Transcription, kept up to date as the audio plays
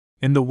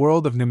In the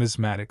world of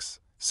numismatics,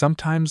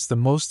 sometimes the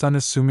most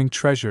unassuming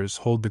treasures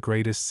hold the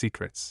greatest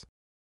secrets.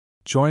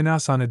 Join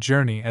us on a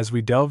journey as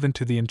we delve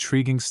into the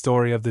intriguing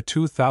story of the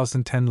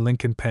 2010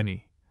 Lincoln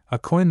penny, a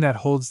coin that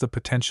holds the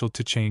potential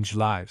to change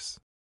lives.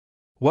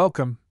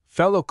 Welcome,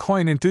 fellow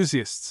coin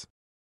enthusiasts!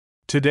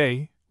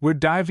 Today, we're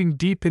diving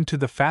deep into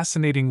the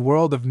fascinating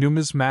world of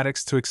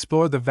numismatics to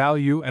explore the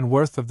value and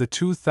worth of the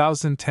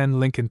 2010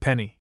 Lincoln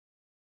penny.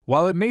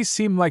 While it may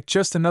seem like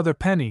just another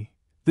penny,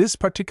 this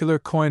particular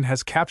coin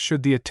has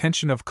captured the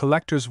attention of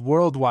collectors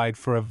worldwide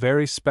for a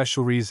very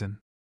special reason.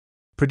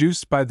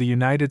 Produced by the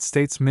United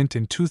States Mint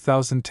in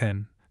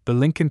 2010, the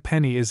Lincoln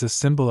penny is a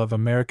symbol of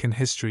American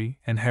history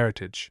and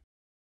heritage.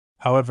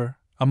 However,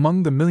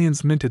 among the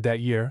millions minted that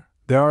year,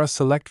 there are a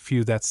select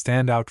few that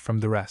stand out from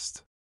the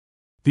rest.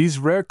 These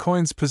rare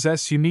coins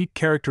possess unique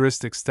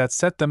characteristics that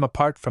set them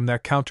apart from their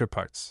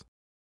counterparts.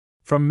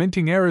 From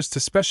minting errors to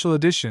special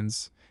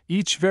editions,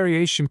 each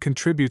variation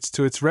contributes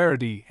to its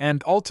rarity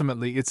and,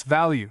 ultimately, its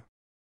value.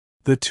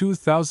 The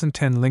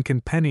 2010 Lincoln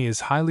penny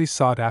is highly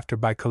sought after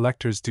by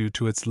collectors due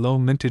to its low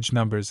mintage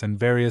numbers and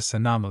various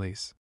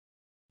anomalies.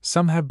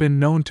 Some have been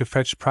known to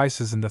fetch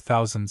prices in the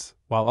thousands,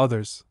 while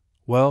others,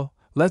 well,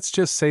 let's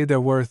just say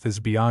their worth is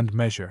beyond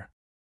measure.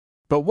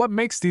 But what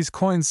makes these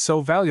coins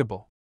so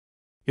valuable?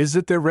 Is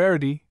it their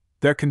rarity,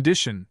 their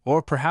condition,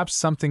 or perhaps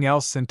something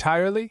else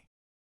entirely?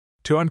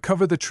 To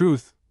uncover the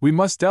truth, we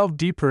must delve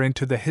deeper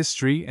into the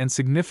history and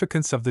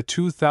significance of the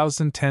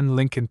 2010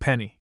 Lincoln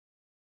penny.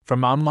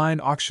 From online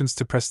auctions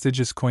to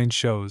prestigious coin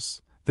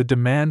shows, the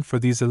demand for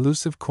these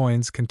elusive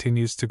coins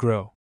continues to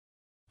grow.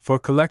 For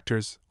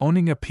collectors,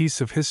 owning a piece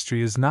of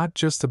history is not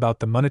just about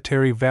the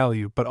monetary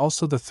value but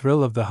also the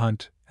thrill of the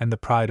hunt and the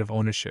pride of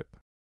ownership.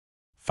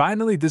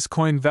 Finally, this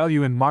coin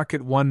value in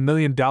market $1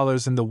 million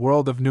in the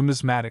world of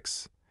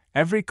numismatics.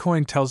 Every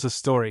coin tells a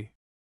story.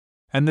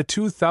 And the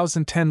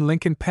 2010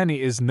 Lincoln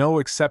penny is no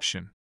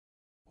exception.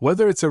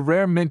 Whether it's a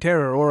rare mint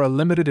error or a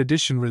limited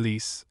edition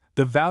release,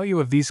 the value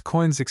of these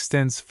coins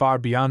extends far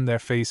beyond their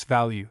face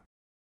value.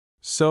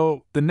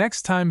 So, the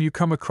next time you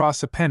come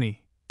across a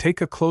penny, take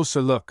a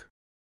closer look.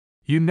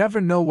 You never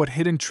know what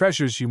hidden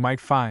treasures you might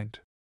find.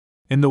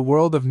 In the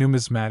world of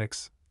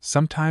numismatics,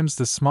 sometimes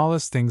the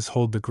smallest things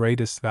hold the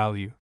greatest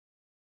value.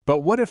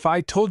 But what if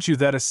I told you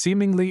that a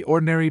seemingly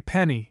ordinary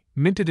penny,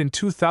 minted in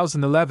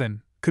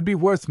 2011, could be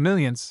worth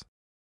millions?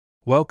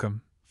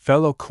 Welcome,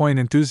 fellow coin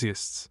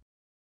enthusiasts.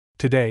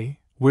 Today,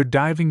 we're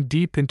diving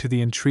deep into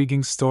the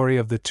intriguing story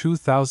of the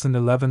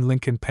 2011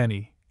 Lincoln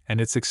penny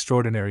and its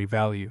extraordinary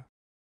value.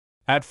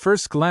 At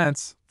first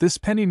glance, this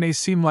penny may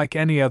seem like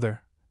any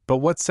other, but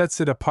what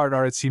sets it apart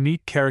are its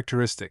unique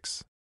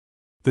characteristics.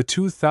 The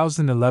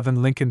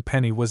 2011 Lincoln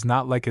penny was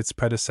not like its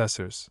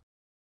predecessors.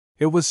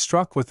 It was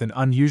struck with an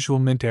unusual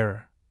mint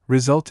error,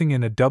 resulting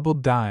in a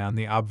doubled die on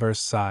the obverse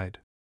side.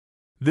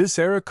 This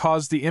error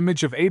caused the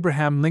image of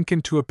Abraham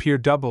Lincoln to appear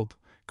doubled,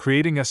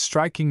 creating a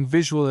striking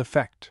visual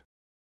effect.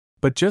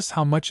 But just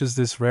how much is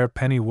this rare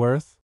penny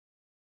worth?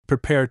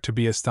 Prepare to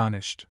be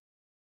astonished.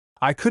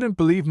 I couldn't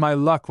believe my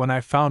luck when I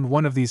found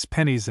one of these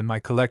pennies in my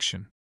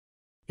collection.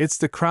 It's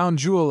the crown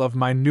jewel of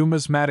my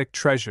numismatic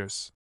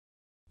treasures.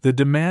 The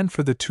demand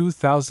for the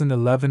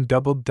 2011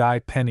 doubled die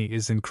penny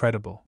is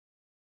incredible.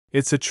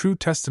 It's a true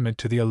testament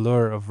to the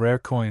allure of rare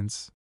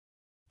coins.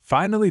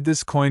 Finally,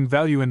 this coin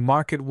value in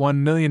market $1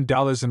 million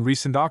in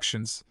recent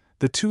auctions.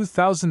 The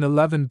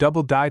 2011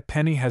 double die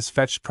penny has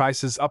fetched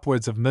prices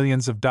upwards of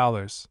millions of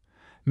dollars,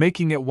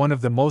 making it one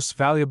of the most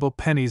valuable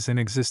pennies in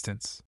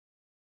existence.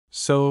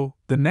 So,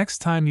 the next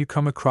time you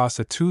come across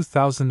a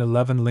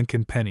 2011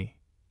 Lincoln penny,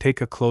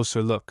 take a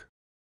closer look.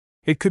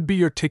 It could be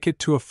your ticket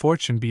to a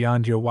fortune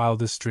beyond your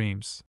wildest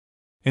dreams.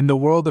 In the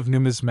world of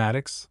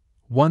numismatics,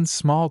 one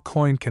small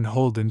coin can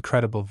hold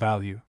incredible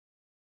value.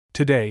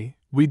 Today,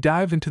 we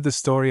dive into the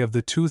story of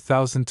the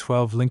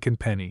 2012 Lincoln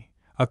penny,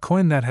 a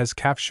coin that has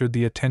captured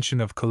the attention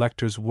of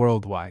collectors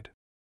worldwide.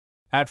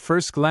 At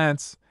first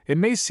glance, it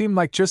may seem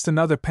like just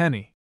another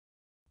penny.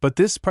 But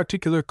this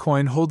particular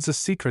coin holds a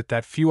secret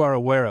that few are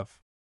aware of.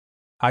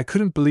 I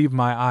couldn't believe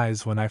my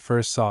eyes when I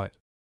first saw it.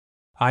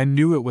 I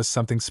knew it was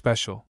something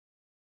special.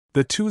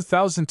 The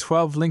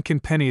 2012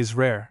 Lincoln penny is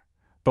rare,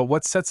 but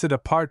what sets it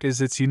apart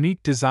is its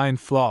unique design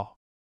flaw.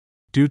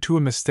 Due to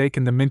a mistake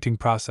in the minting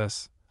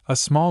process, a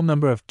small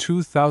number of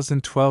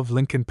 2012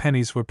 Lincoln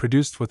pennies were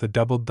produced with a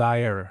doubled die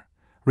error,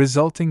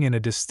 resulting in a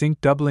distinct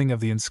doubling of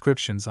the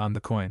inscriptions on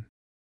the coin.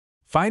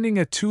 Finding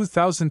a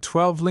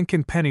 2012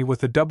 Lincoln penny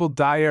with a doubled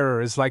die error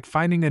is like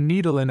finding a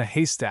needle in a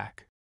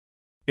haystack.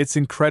 It's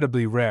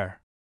incredibly rare.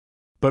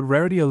 But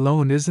rarity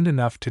alone isn't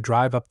enough to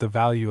drive up the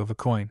value of a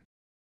coin.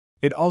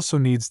 It also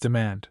needs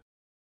demand.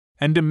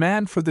 And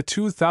demand for the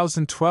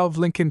 2012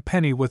 Lincoln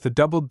penny with a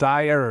doubled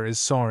die error is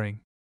soaring.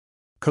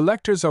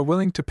 Collectors are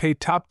willing to pay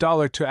top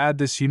dollar to add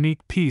this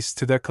unique piece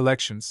to their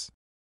collections.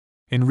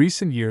 In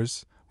recent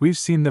years, we've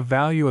seen the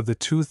value of the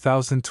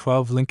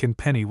 2012 Lincoln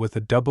penny with a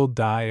doubled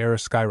die error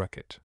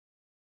skyrocket.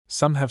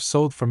 Some have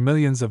sold for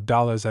millions of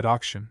dollars at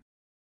auction.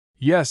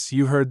 Yes,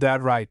 you heard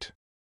that right.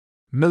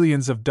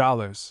 Millions of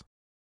dollars.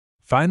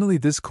 Finally,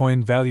 this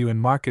coin value in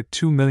market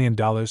 $2 million.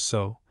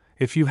 So,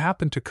 if you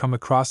happen to come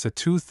across a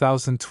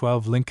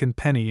 2012 Lincoln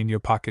penny in your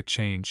pocket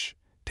change,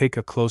 take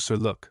a closer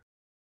look.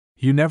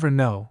 You never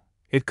know,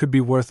 it could be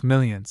worth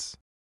millions.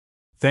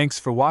 Thanks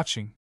for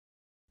watching.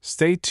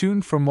 Stay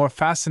tuned for more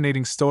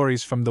fascinating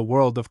stories from the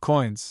world of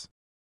coins.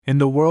 In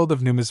the world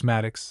of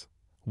numismatics,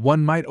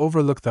 one might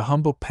overlook the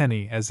humble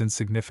penny as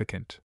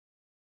insignificant.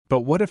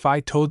 But what if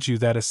I told you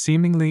that a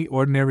seemingly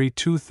ordinary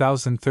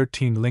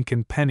 2013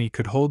 Lincoln penny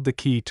could hold the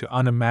key to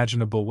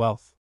unimaginable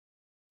wealth?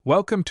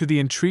 Welcome to the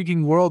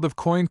intriguing world of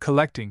coin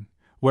collecting,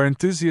 where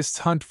enthusiasts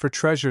hunt for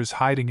treasures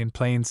hiding in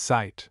plain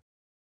sight.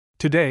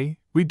 Today,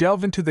 we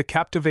delve into the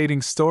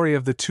captivating story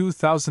of the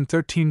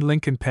 2013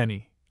 Lincoln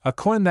penny, a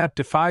coin that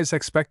defies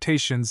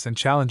expectations and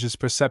challenges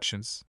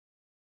perceptions.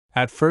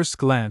 At first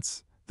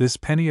glance, this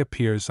penny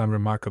appears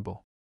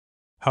unremarkable.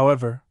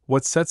 However,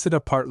 what sets it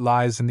apart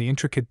lies in the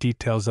intricate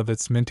details of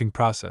its minting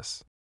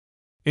process.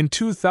 In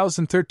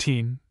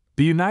 2013,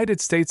 the United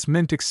States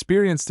Mint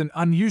experienced an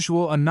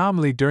unusual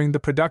anomaly during the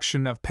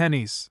production of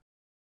pennies.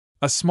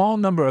 A small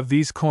number of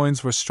these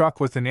coins were struck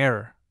with an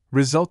error,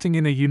 resulting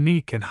in a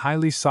unique and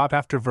highly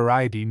sought-after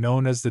variety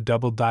known as the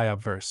double die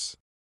obverse.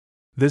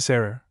 This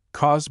error,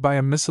 caused by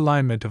a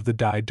misalignment of the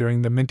die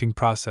during the minting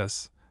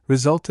process,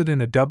 resulted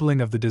in a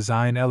doubling of the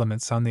design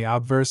elements on the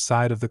obverse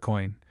side of the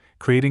coin,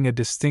 creating a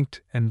distinct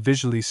and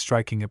visually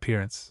striking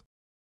appearance.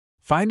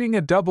 Finding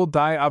a double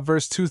die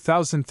obverse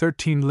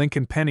 2013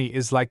 Lincoln penny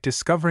is like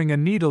discovering a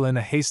needle in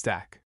a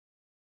haystack.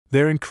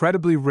 They're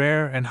incredibly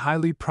rare and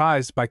highly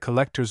prized by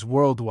collectors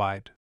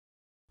worldwide.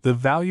 The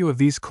value of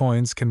these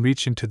coins can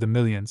reach into the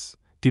millions,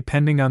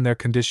 depending on their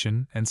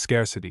condition and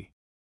scarcity.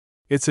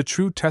 It's a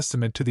true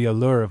testament to the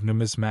allure of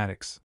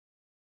numismatics.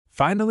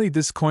 Finally,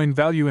 this coin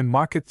value in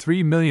market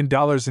 $3 million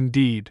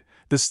indeed.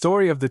 The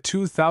story of the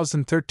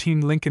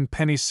 2013 Lincoln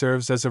penny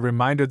serves as a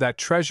reminder that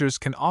treasures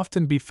can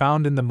often be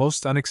found in the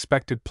most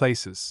unexpected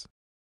places.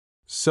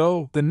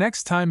 So, the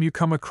next time you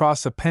come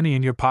across a penny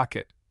in your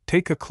pocket,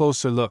 take a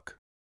closer look.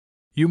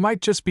 You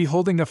might just be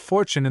holding a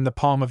fortune in the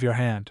palm of your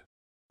hand.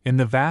 In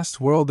the vast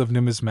world of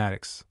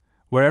numismatics,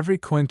 where every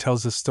coin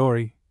tells a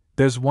story,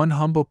 there's one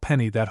humble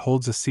penny that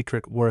holds a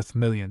secret worth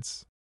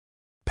millions.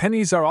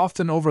 Pennies are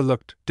often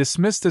overlooked,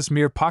 dismissed as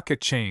mere pocket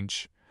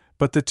change.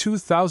 But the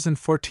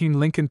 2014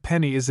 Lincoln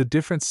penny is a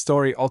different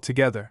story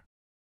altogether.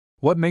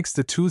 What makes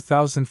the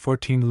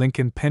 2014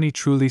 Lincoln penny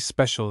truly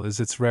special is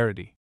its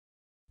rarity.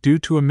 Due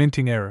to a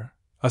minting error,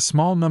 a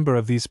small number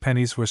of these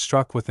pennies were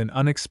struck with an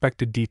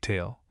unexpected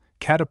detail,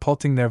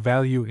 catapulting their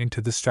value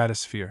into the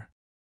stratosphere.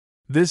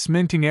 This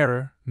minting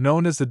error,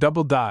 known as the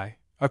double die,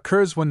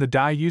 occurs when the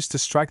die used to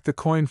strike the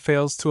coin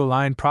fails to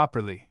align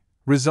properly,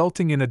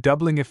 resulting in a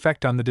doubling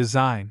effect on the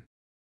design.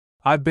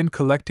 I've been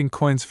collecting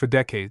coins for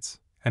decades,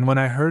 and when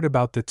I heard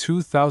about the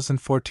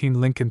 2014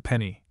 Lincoln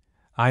penny,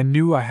 I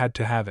knew I had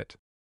to have it.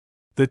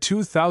 The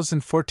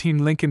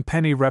 2014 Lincoln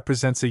penny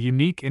represents a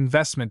unique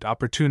investment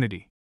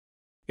opportunity.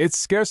 Its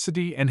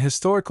scarcity and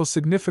historical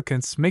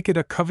significance make it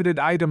a coveted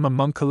item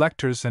among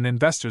collectors and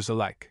investors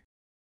alike.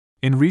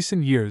 In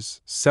recent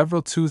years,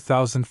 several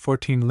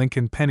 2014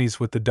 Lincoln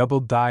pennies with the double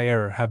die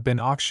error have been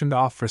auctioned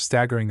off for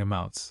staggering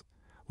amounts,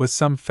 with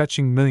some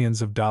fetching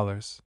millions of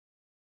dollars.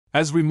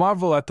 As we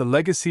marvel at the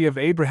legacy of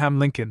Abraham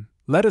Lincoln,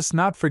 let us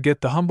not forget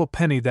the humble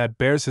penny that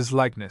bears his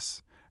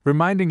likeness,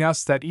 reminding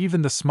us that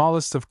even the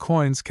smallest of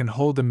coins can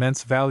hold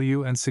immense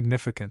value and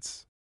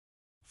significance.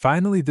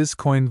 Finally, this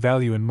coin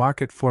value in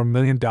market $4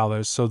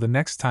 million, so the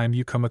next time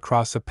you come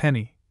across a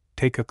penny,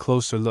 take a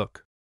closer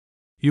look.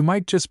 You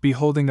might just be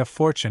holding a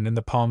fortune in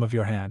the palm of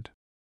your hand.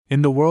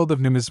 In the world of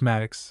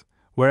numismatics,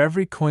 where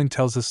every coin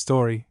tells a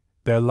story,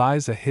 there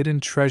lies a hidden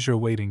treasure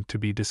waiting to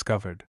be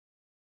discovered.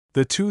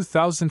 The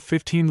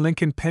 2015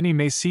 Lincoln penny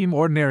may seem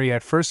ordinary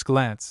at first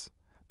glance,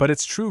 but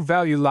its true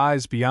value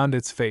lies beyond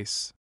its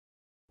face.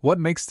 What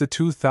makes the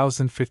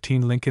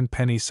 2015 Lincoln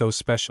penny so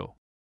special?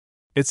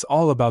 It's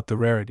all about the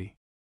rarity.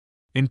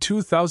 In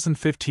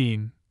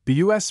 2015, the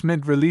U.S.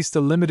 Mint released a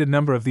limited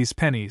number of these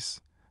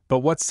pennies, but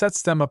what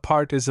sets them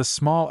apart is a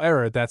small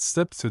error that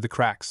slipped through the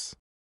cracks.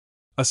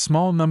 A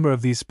small number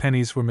of these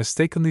pennies were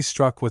mistakenly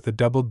struck with a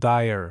double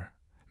die error,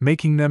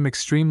 making them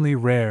extremely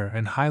rare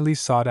and highly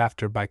sought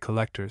after by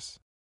collectors.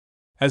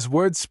 As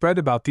word spread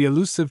about the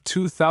elusive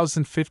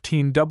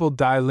 2015 double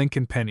die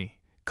Lincoln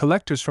penny,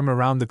 collectors from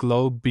around the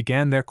globe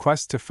began their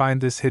quest to find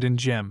this hidden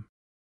gem.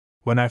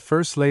 When I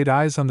first laid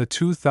eyes on the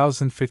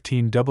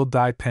 2015 double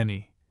die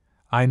penny,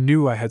 I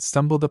knew I had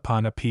stumbled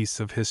upon a piece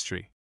of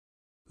history.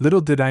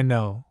 Little did I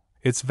know,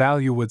 its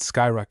value would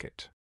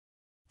skyrocket.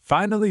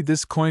 Finally,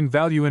 this coin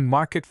value in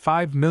market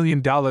 $5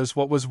 million,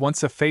 what was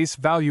once a face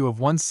value of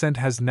 1 cent,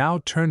 has now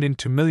turned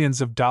into millions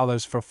of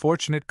dollars for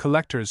fortunate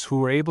collectors who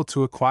were able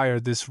to acquire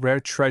this rare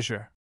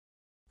treasure.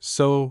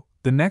 So,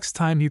 the next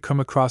time you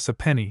come across a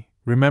penny,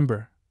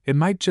 remember, it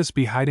might just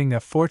be hiding a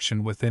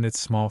fortune within its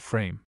small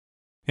frame.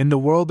 In the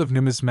world of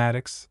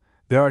numismatics,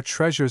 there are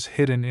treasures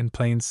hidden in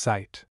plain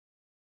sight.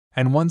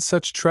 And one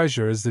such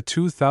treasure is the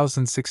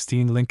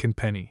 2016 Lincoln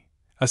penny,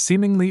 a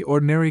seemingly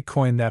ordinary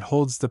coin that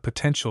holds the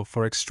potential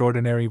for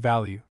extraordinary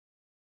value.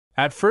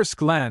 At first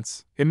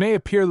glance, it may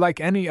appear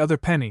like any other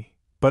penny,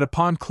 but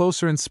upon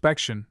closer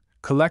inspection,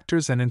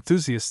 collectors and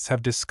enthusiasts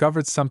have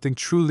discovered something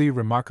truly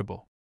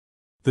remarkable.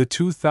 The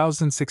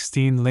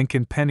 2016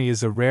 Lincoln penny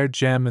is a rare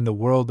gem in the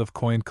world of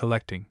coin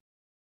collecting.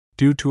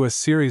 Due to a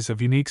series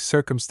of unique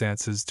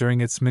circumstances during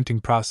its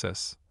minting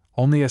process,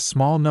 only a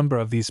small number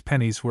of these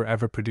pennies were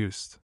ever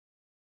produced.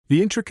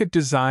 The intricate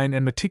design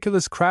and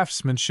meticulous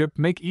craftsmanship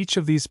make each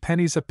of these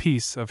pennies a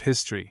piece of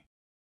history.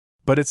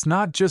 But it's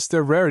not just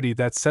their rarity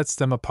that sets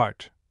them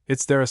apart,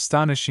 it's their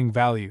astonishing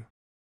value.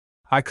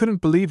 I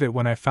couldn't believe it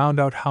when I found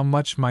out how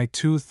much my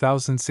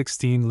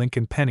 2016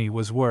 Lincoln penny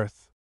was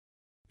worth.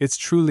 It's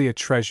truly a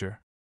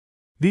treasure.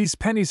 These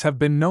pennies have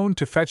been known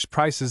to fetch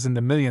prices in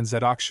the millions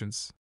at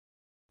auctions.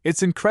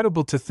 It's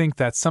incredible to think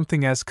that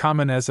something as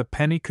common as a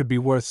penny could be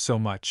worth so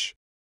much.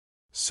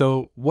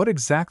 So, what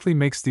exactly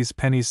makes these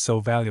pennies so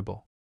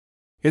valuable?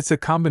 It's a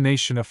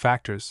combination of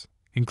factors,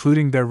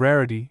 including their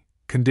rarity,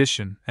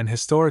 condition, and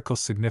historical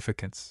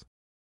significance.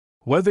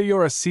 Whether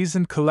you're a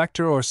seasoned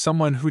collector or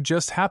someone who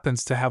just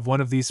happens to have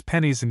one of these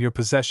pennies in your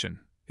possession,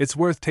 it's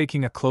worth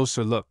taking a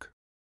closer look.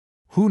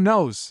 Who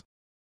knows?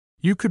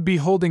 You could be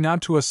holding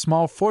onto a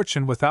small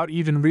fortune without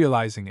even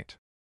realizing it.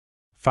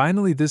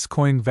 Finally, this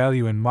coin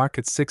value in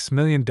market $6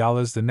 million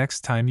the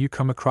next time you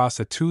come across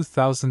a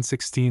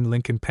 2016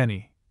 Lincoln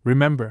penny.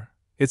 Remember,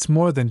 it's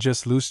more than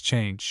just loose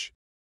change.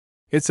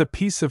 It's a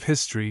piece of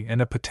history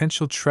and a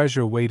potential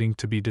treasure waiting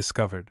to be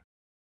discovered.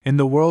 In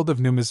the world of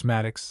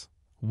numismatics,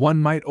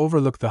 one might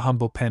overlook the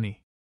humble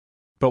penny.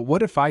 But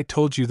what if I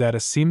told you that a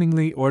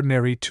seemingly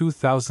ordinary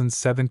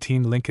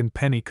 2017 Lincoln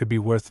penny could be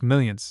worth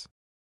millions?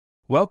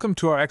 Welcome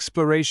to our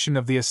exploration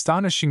of the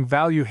astonishing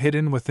value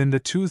hidden within the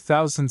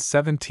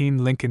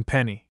 2017 Lincoln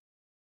penny.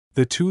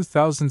 The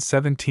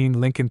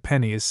 2017 Lincoln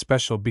penny is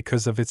special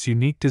because of its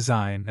unique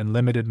design and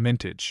limited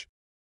mintage.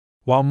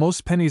 While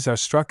most pennies are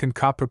struck in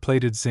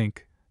copper-plated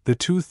zinc, the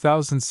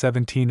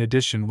 2017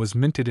 edition was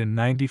minted in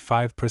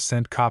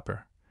 95%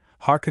 copper,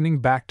 harkening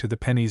back to the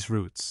penny's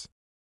roots.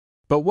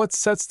 But what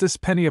sets this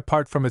penny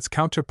apart from its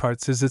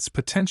counterparts is its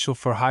potential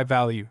for high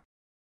value.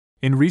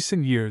 In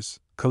recent years,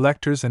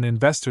 collectors and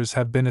investors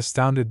have been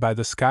astounded by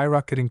the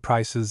skyrocketing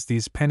prices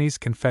these pennies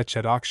can fetch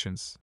at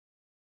auctions.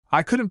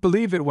 I couldn't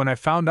believe it when I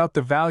found out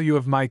the value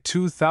of my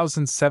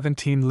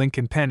 2017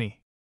 Lincoln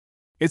penny.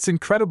 It's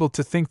incredible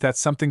to think that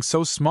something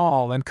so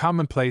small and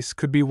commonplace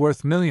could be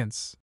worth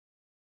millions.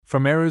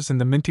 From errors in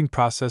the minting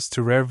process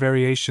to rare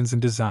variations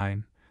in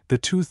design, the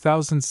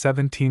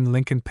 2017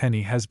 Lincoln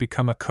penny has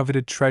become a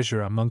coveted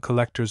treasure among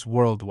collectors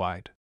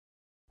worldwide.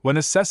 When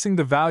assessing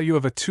the value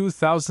of a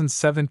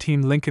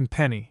 2017 Lincoln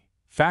penny,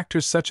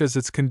 factors such as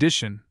its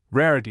condition,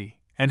 rarity,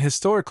 and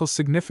historical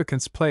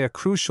significance play a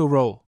crucial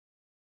role.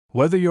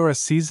 Whether you're a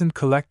seasoned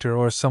collector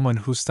or someone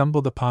who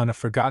stumbled upon a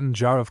forgotten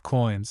jar of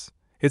coins,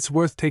 it's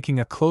worth taking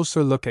a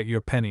closer look at your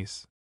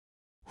pennies.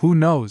 Who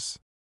knows?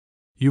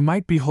 You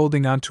might be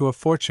holding onto a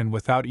fortune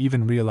without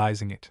even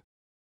realizing it.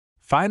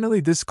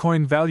 Finally, this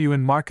coin value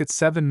in market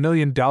 $7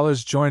 million.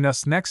 Join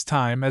us next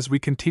time as we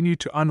continue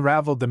to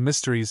unravel the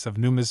mysteries of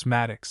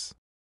numismatics.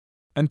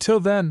 Until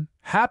then,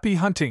 happy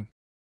hunting!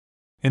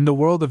 In the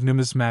world of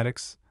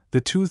numismatics,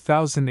 the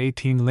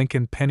 2018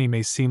 Lincoln penny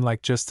may seem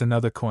like just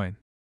another coin.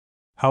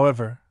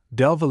 However,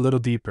 delve a little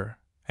deeper,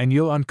 and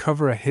you'll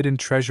uncover a hidden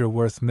treasure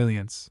worth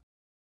millions.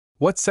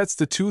 What sets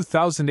the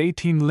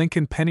 2018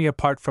 Lincoln penny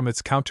apart from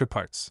its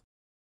counterparts?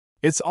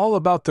 It's all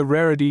about the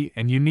rarity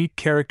and unique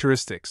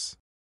characteristics.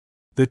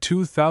 The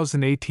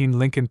 2018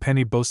 Lincoln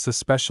penny boasts a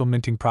special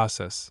minting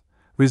process,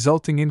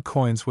 resulting in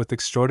coins with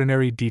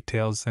extraordinary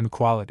details and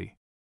quality.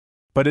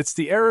 But it's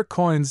the error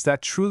coins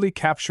that truly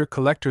capture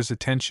collectors'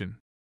 attention.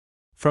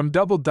 From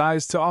double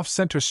dies to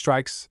off-center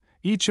strikes,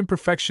 each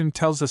imperfection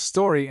tells a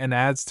story and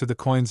adds to the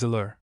coin's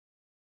allure.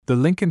 The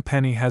Lincoln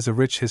penny has a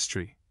rich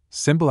history,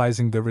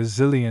 symbolizing the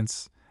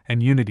resilience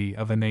and unity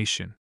of a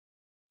nation.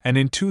 And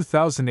in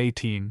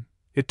 2018,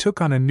 it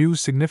took on a new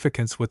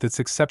significance with its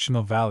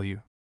exceptional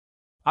value.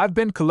 I've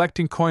been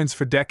collecting coins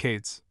for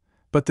decades,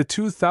 but the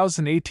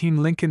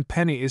 2018 Lincoln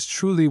penny is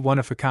truly one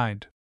of a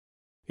kind.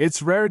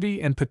 Its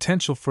rarity and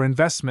potential for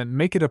investment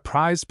make it a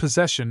prized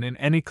possession in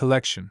any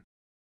collection.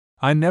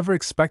 I never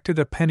expected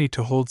a penny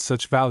to hold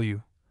such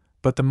value,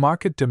 but the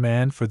market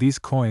demand for these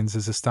coins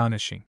is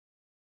astonishing.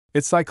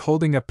 It's like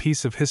holding a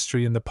piece of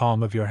history in the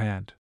palm of your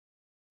hand.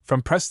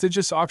 From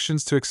prestigious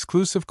auctions to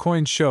exclusive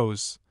coin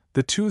shows,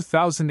 the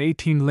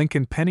 2018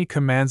 Lincoln penny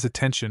commands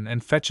attention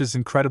and fetches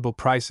incredible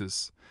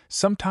prices,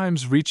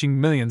 sometimes reaching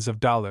millions of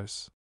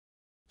dollars.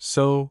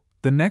 So,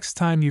 the next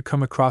time you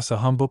come across a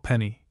humble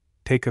penny,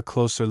 take a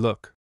closer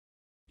look.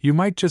 You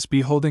might just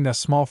be holding a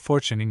small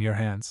fortune in your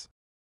hands.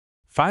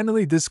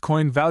 Finally, this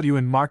coin value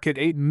in market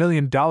 $8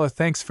 million.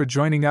 Thanks for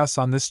joining us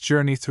on this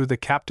journey through the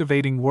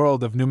captivating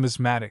world of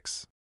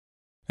numismatics.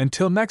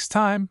 Until next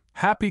time,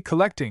 happy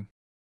collecting!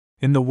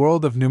 In the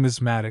world of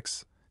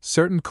numismatics,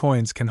 certain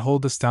coins can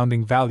hold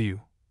astounding value,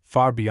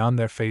 far beyond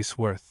their face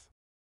worth.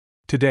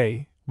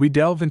 Today, we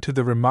delve into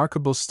the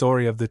remarkable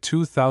story of the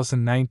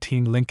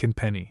 2019 Lincoln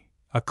penny,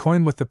 a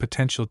coin with the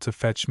potential to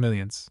fetch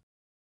millions.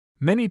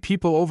 Many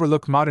people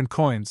overlook modern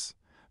coins,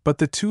 but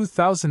the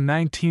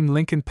 2019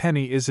 Lincoln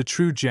penny is a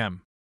true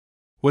gem.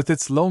 With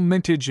its low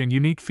mintage and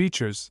unique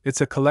features, it's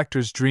a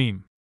collector's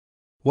dream.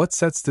 What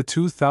sets the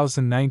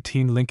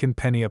 2019 Lincoln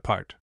penny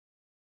apart?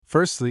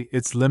 Firstly,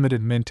 its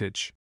limited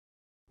mintage.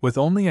 With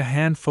only a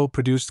handful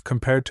produced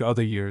compared to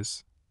other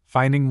years,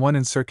 finding one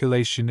in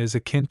circulation is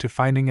akin to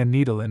finding a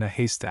needle in a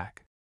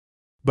haystack.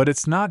 But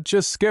it's not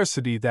just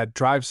scarcity that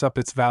drives up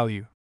its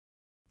value.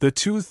 The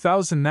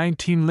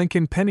 2019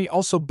 Lincoln penny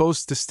also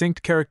boasts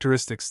distinct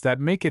characteristics that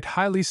make it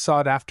highly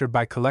sought after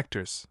by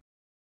collectors.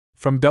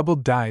 From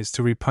doubled dies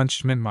to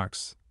repunched mint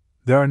marks,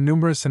 there are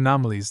numerous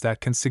anomalies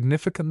that can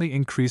significantly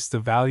increase the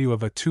value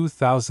of a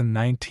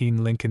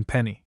 2019 Lincoln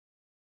penny.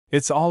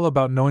 It's all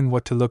about knowing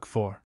what to look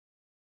for.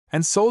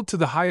 And sold to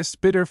the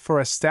highest bidder for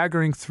a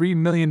staggering $3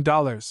 million.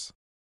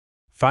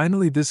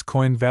 Finally, this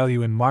coin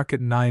value in market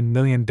 $9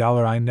 million.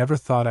 I never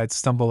thought I'd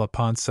stumble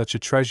upon such a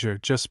treasure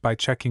just by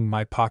checking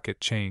my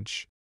pocket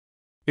change.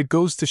 It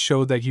goes to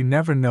show that you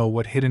never know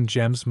what hidden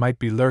gems might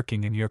be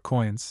lurking in your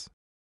coins.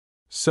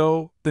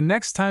 So, the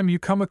next time you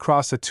come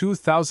across a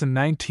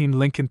 2019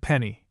 Lincoln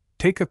penny,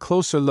 take a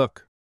closer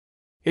look.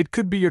 It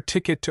could be your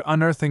ticket to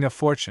unearthing a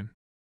fortune.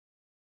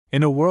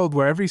 In a world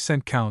where every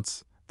cent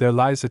counts, there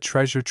lies a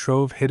treasure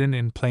trove hidden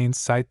in plain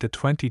sight, the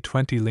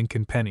 2020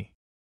 Lincoln penny.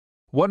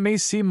 What may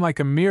seem like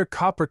a mere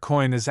copper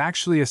coin is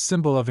actually a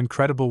symbol of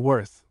incredible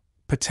worth,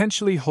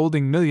 potentially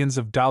holding millions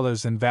of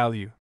dollars in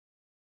value.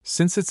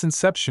 Since its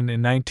inception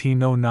in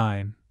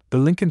 1909, the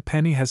Lincoln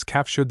penny has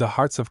captured the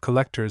hearts of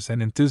collectors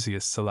and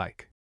enthusiasts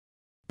alike.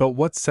 But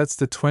what sets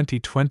the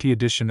 2020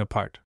 edition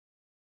apart?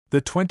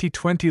 The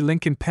 2020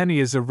 Lincoln penny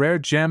is a rare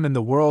gem in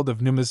the world of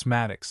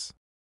numismatics.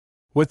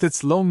 With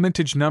its low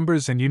mintage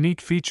numbers and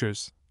unique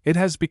features, it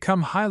has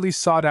become highly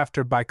sought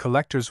after by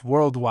collectors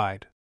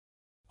worldwide.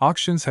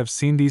 Auctions have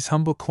seen these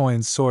humble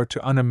coins soar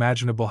to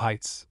unimaginable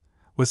heights,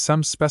 with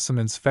some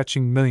specimens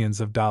fetching millions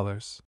of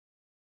dollars.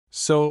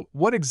 So,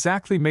 what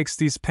exactly makes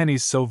these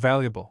pennies so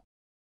valuable?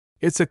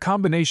 It's a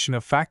combination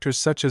of factors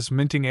such as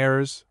minting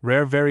errors,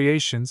 rare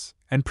variations,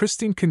 and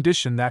pristine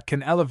condition that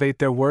can elevate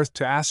their worth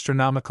to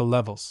astronomical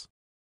levels.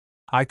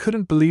 I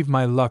couldn't believe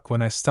my luck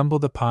when I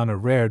stumbled upon a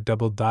rare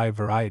double-die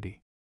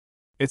variety.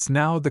 It's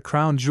now the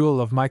crown jewel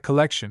of my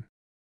collection.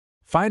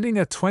 Finding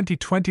a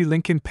 2020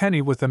 Lincoln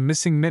penny with a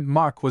missing mint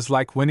mark was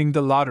like winning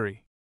the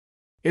lottery.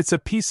 It's a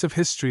piece of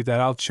history that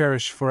I'll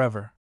cherish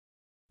forever.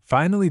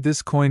 Finally,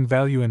 this coin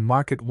value in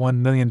market $1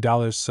 million.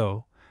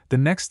 So, the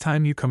next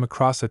time you come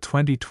across a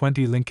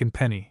 2020 Lincoln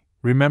penny,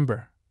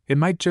 remember, it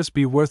might just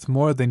be worth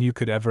more than you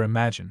could ever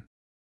imagine.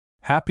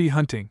 Happy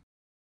hunting!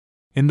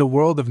 In the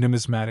world of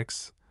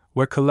numismatics,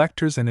 where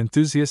collectors and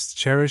enthusiasts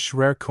cherish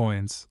rare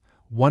coins,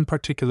 one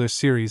particular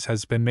series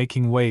has been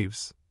making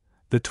waves,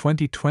 the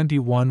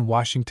 2021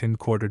 Washington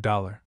quarter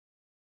dollar.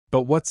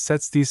 But what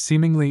sets these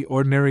seemingly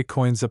ordinary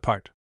coins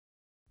apart?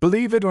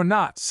 Believe it or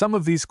not, some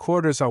of these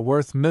quarters are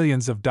worth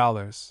millions of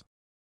dollars.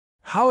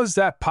 How is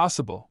that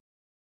possible?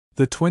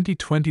 The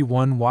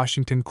 2021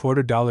 Washington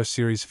quarter dollar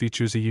series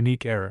features a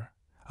unique error,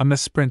 a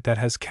misprint that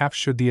has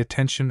captured the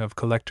attention of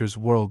collectors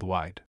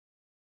worldwide.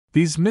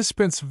 These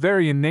misprints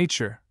vary in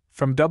nature,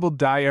 from double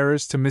die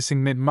errors to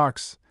missing mint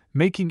marks,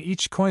 making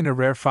each coin a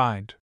rare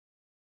find.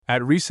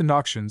 At recent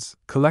auctions,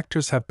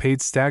 collectors have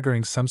paid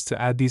staggering sums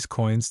to add these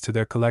coins to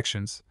their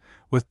collections,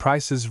 with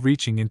prices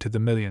reaching into the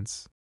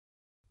millions.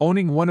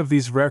 Owning one of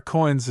these rare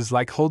coins is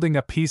like holding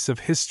a piece of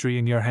history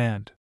in your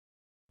hand.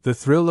 The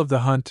thrill of the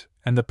hunt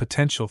and the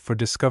potential for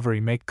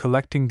discovery make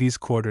collecting these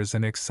quarters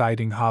an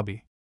exciting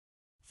hobby.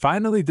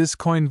 Finally, this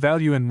coin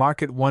value in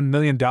market $1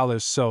 million.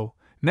 So,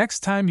 next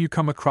time you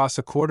come across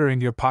a quarter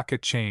in your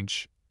pocket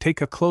change,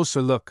 take a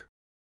closer look.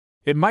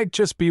 It might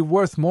just be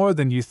worth more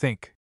than you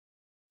think.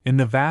 In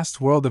the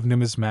vast world of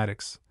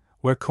numismatics,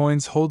 where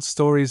coins hold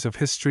stories of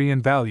history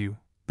and value,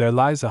 there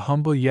lies a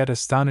humble yet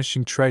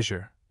astonishing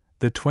treasure,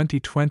 the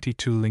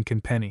 2022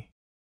 Lincoln penny.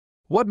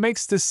 What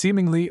makes this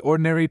seemingly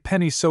ordinary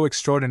penny so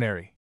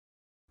extraordinary?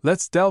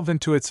 Let's delve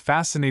into its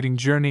fascinating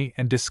journey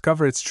and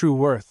discover its true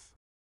worth.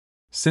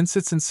 Since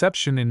its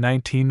inception in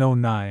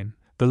 1909,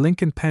 the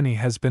Lincoln penny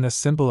has been a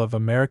symbol of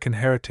American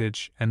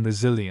heritage and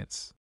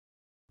resilience.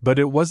 But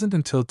it wasn't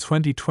until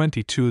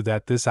 2022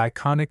 that this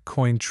iconic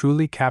coin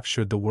truly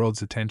captured the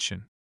world's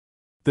attention.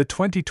 The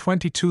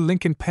 2022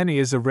 Lincoln penny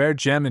is a rare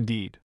gem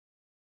indeed.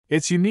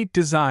 Its unique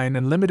design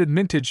and limited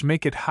mintage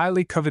make it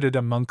highly coveted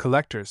among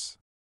collectors.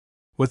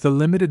 With a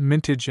limited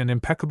mintage and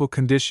impeccable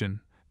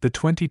condition, the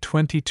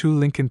 2022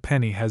 Lincoln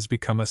penny has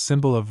become a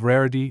symbol of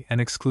rarity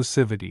and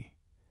exclusivity,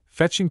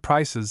 fetching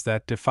prices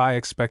that defy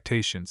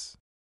expectations.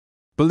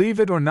 Believe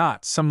it or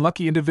not, some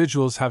lucky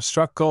individuals have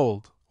struck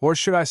gold, or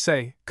should I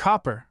say,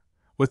 copper,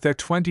 with their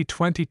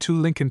 2022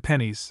 Lincoln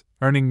pennies,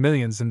 earning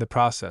millions in the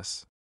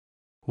process.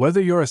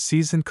 Whether you're a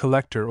seasoned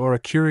collector or a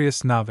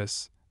curious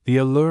novice, the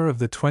allure of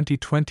the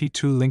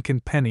 2022 Lincoln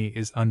penny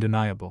is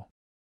undeniable.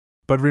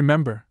 But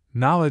remember,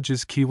 knowledge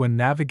is key when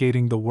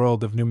navigating the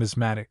world of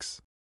numismatics.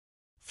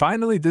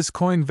 Finally, this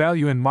coin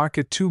value in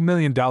market $2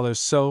 million,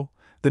 so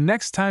the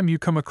next time you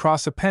come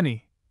across a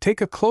penny,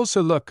 take a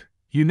closer look.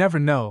 You never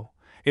know,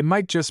 it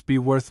might just be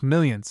worth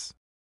millions.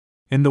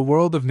 In the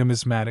world of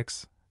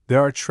numismatics,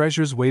 there are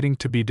treasures waiting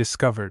to be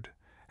discovered,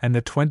 and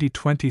the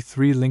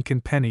 2023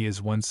 Lincoln penny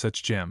is one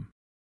such gem.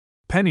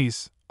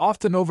 Pennies,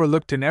 often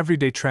overlooked in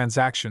everyday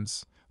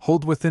transactions,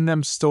 hold within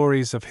them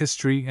stories of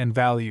history and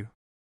value.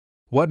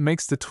 What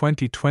makes the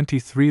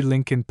 2023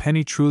 Lincoln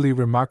penny truly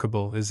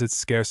remarkable is its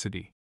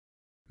scarcity.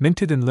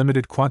 Minted in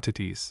limited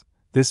quantities,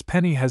 this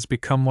penny has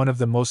become one of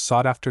the most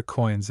sought-after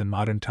coins in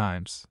modern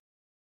times.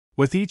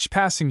 With each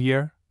passing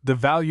year, the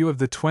value of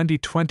the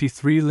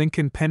 2023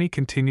 Lincoln penny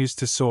continues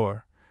to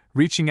soar,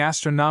 reaching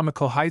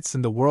astronomical heights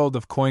in the world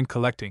of coin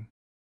collecting.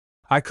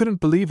 I couldn't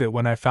believe it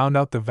when I found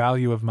out the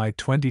value of my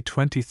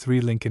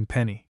 2023 Lincoln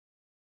penny.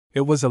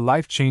 It was a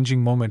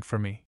life-changing moment for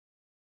me.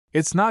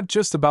 It's not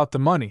just about the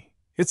money,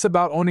 it's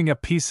about owning a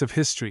piece of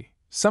history,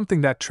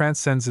 something that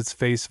transcends its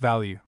face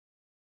value.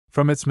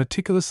 From its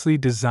meticulously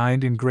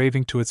designed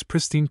engraving to its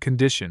pristine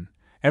condition,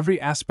 every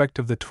aspect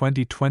of the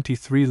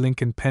 2023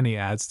 Lincoln penny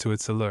adds to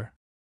its allure.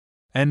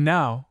 And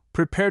now,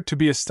 prepare to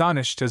be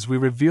astonished as we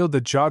reveal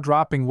the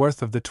jaw-dropping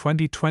worth of the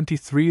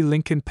 2023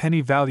 Lincoln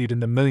penny valued in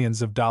the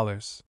millions of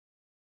dollars.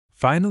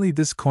 Finally,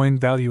 this coin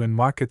value in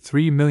market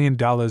 $3 million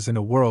in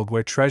a world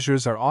where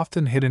treasures are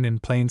often hidden in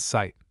plain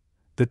sight.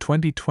 The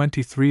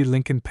 2023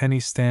 Lincoln penny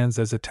stands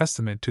as a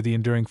testament to the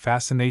enduring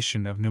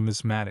fascination of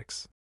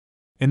numismatics.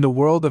 In the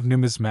world of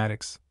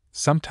numismatics,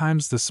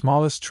 sometimes the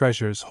smallest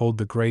treasures hold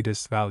the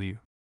greatest value.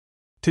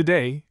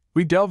 Today,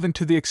 we delve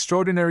into the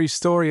extraordinary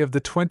story of the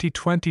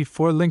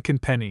 2024 Lincoln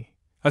penny,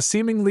 a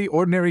seemingly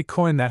ordinary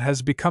coin that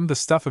has become the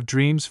stuff of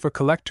dreams for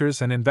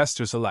collectors and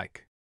investors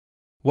alike.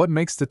 What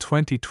makes the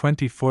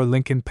 2024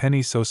 Lincoln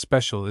penny so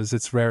special is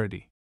its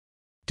rarity.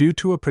 Due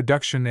to a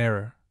production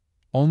error,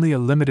 only a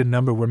limited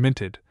number were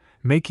minted,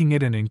 making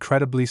it an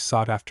incredibly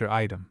sought-after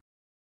item.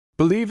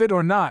 Believe it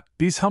or not,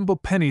 these humble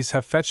pennies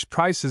have fetched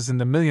prices in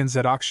the millions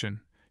at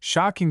auction,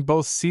 shocking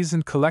both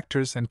seasoned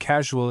collectors and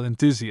casual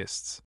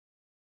enthusiasts.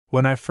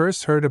 When I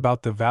first heard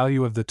about the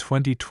value of the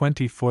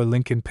 2024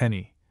 Lincoln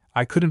penny,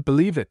 I couldn't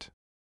believe it.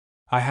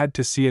 I had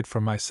to see it for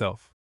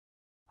myself.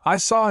 I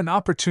saw an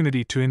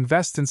opportunity to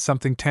invest in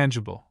something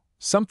tangible,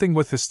 something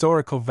with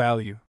historical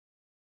value.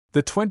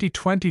 The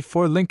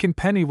 2024 Lincoln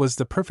penny was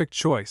the perfect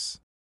choice.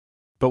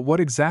 But what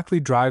exactly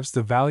drives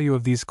the value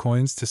of these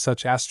coins to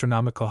such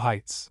astronomical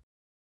heights?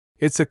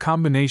 It's a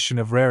combination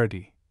of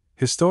rarity,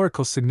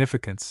 historical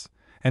significance,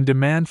 and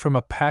demand from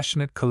a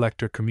passionate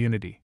collector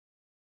community.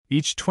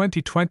 Each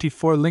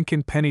 2024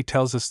 Lincoln penny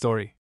tells a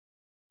story.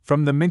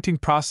 From the minting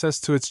process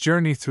to its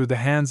journey through the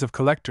hands of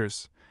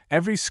collectors,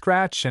 every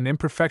scratch and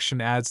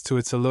imperfection adds to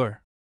its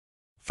allure.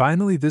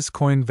 Finally, this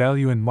coin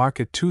value in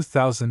market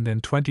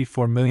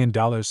 $2,024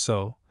 million,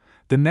 so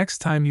the next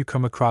time you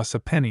come across a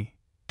penny,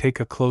 take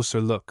a closer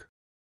look.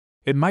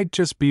 It might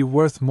just be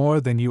worth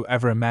more than you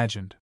ever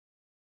imagined.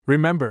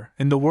 Remember,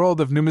 in the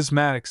world of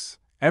numismatics,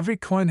 every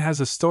coin has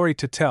a story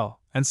to tell,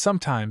 and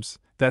sometimes,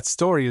 that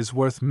story is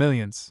worth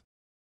millions.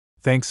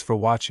 Thanks for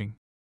watching.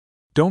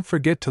 Don't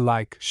forget to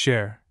like,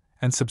 share,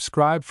 and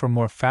subscribe for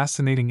more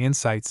fascinating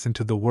insights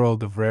into the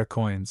world of rare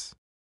coins.